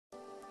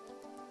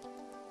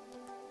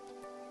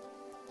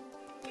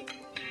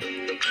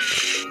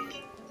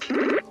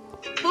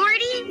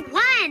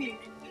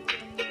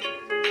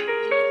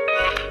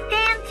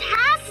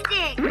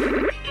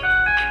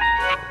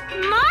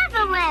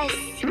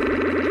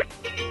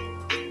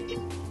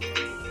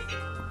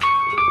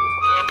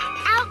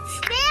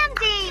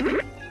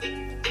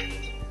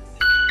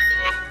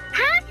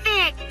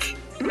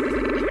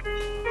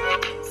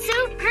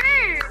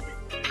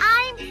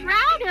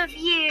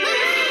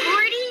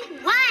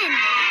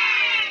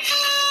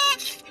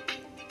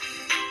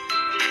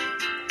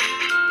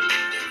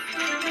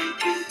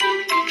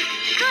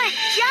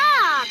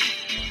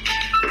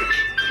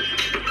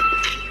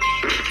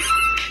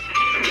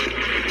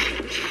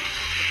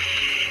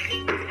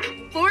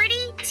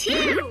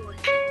42.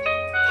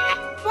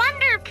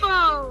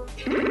 Wonderful.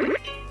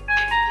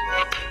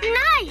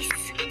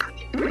 Nice.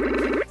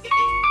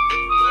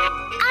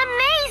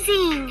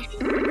 Amazing.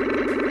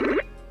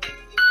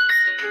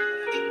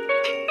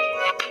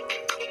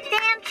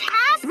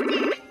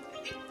 Fantastic.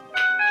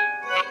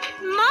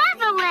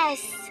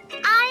 Marvelous.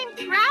 I'm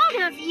proud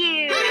of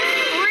you.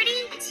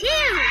 42.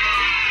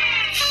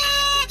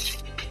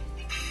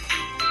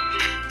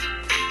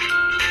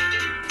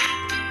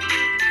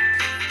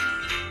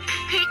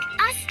 Pick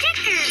a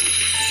sticker.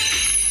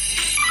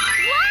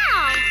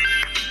 Wow!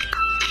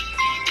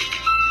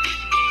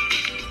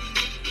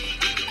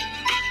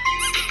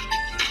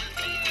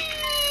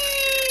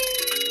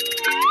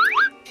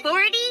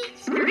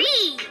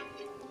 43.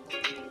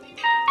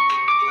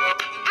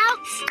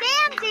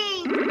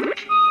 Outstanding!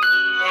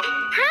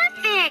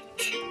 Perfect!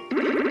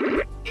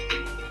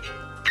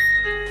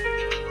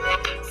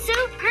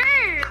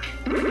 Superb!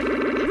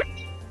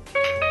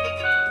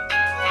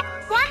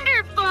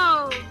 Wonderful!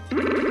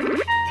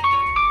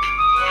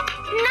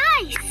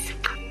 Nice!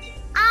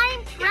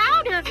 I'm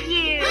proud of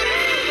you!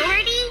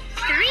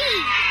 43.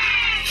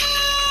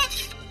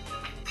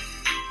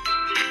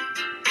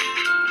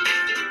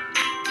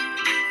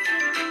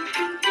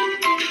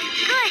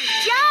 Good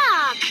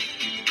job!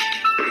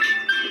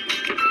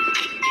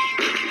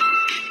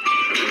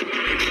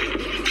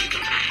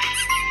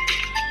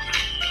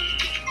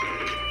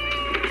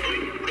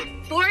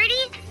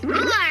 44.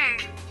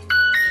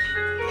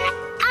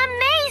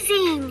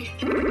 Amazing!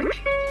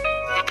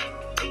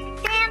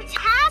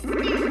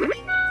 Fantastic!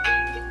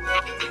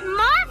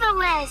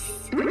 Marvelous!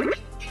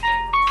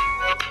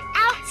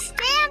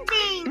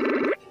 Outstanding!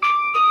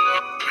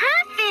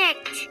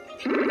 Perfect!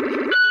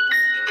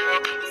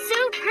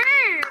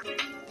 Superb!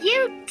 You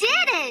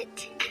did it!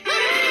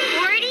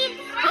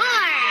 44.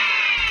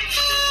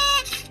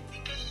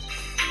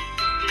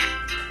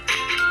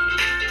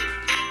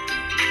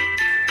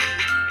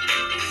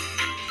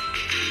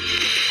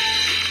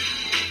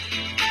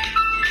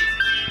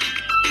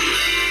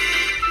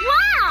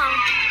 Wow!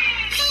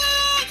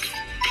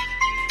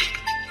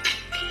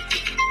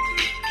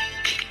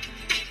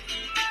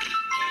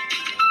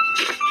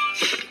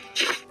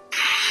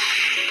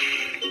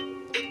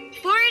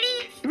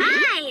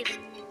 45.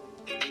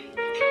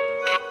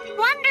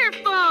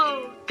 Wonderful!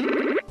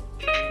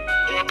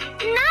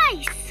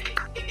 Nice!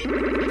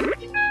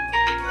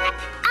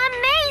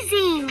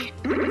 Amazing!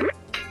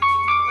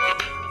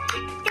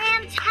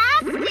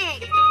 Fantastic!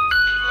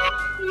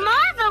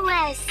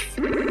 Marvelous!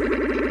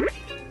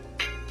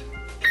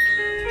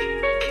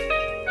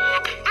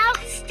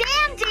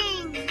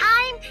 Outstanding!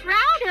 I'm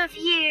proud of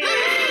you!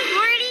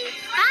 45.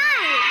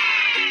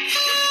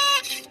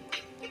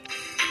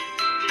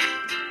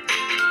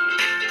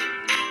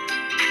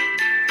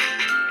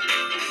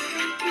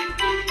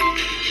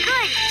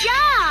 Good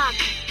job!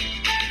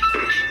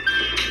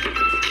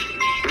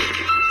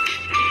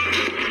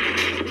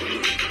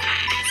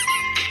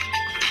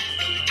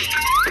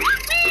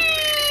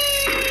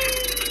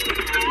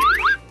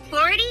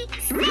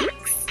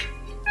 46.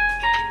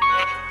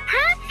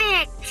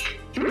 Perfect!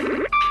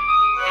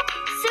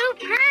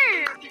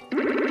 Superb!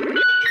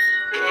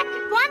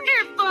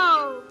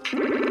 Wonderful!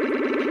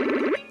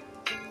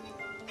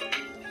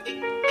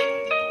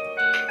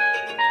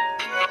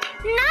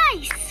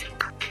 Nice!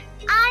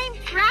 I'm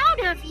proud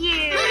of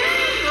you!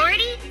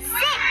 46.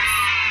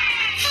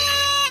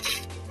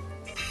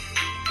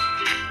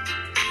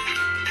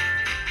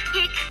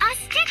 Pick a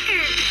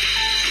sticker.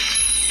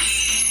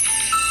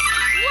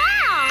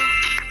 Wow!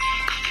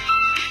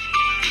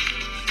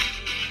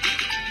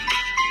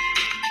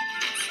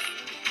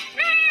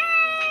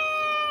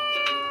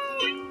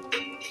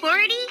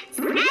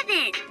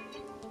 47.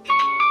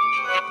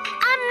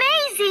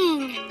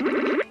 Amazing!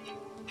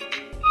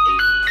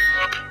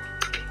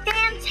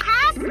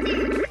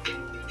 Fantastic!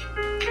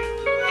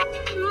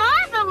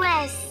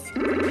 Marvelous!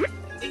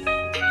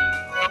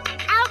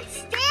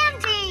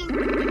 Outstanding!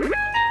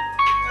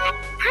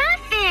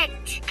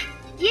 Perfect!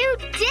 You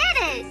did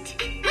it!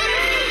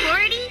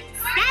 47.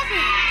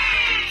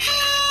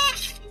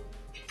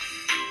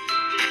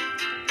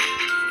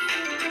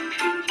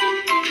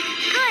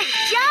 Good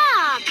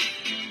job!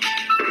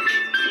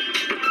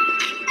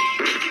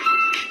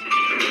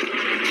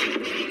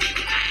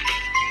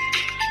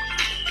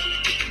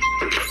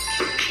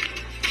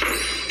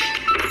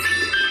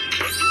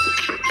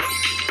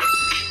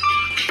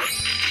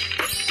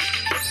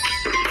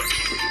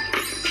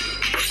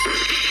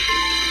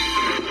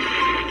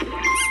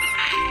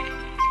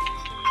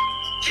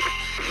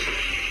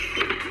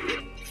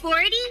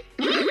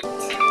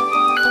 48.